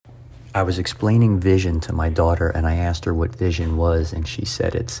I was explaining vision to my daughter, and I asked her what vision was, and she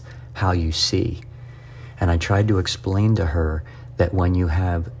said it's how you see. And I tried to explain to her that when you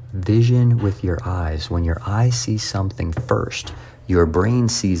have vision with your eyes, when your eyes see something first, your brain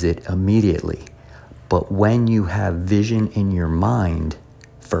sees it immediately. But when you have vision in your mind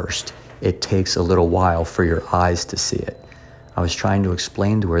first, it takes a little while for your eyes to see it. I was trying to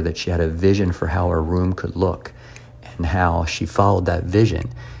explain to her that she had a vision for how her room could look and how she followed that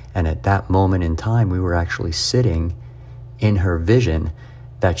vision. And at that moment in time, we were actually sitting in her vision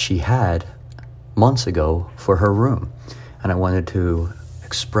that she had months ago for her room. And I wanted to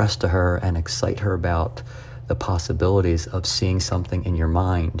express to her and excite her about the possibilities of seeing something in your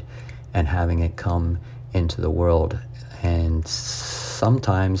mind and having it come into the world. And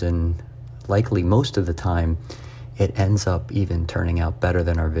sometimes, and likely most of the time, it ends up even turning out better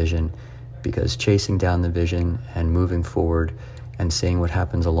than our vision, because chasing down the vision and moving forward and seeing what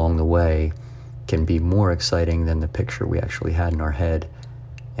happens along the way can be more exciting than the picture we actually had in our head.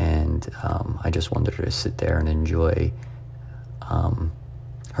 And I just wanted her to sit there and enjoy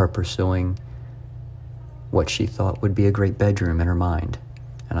her pursuing what she thought would be a great bedroom in her mind.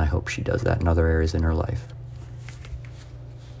 And I hope she does that in other areas in her life.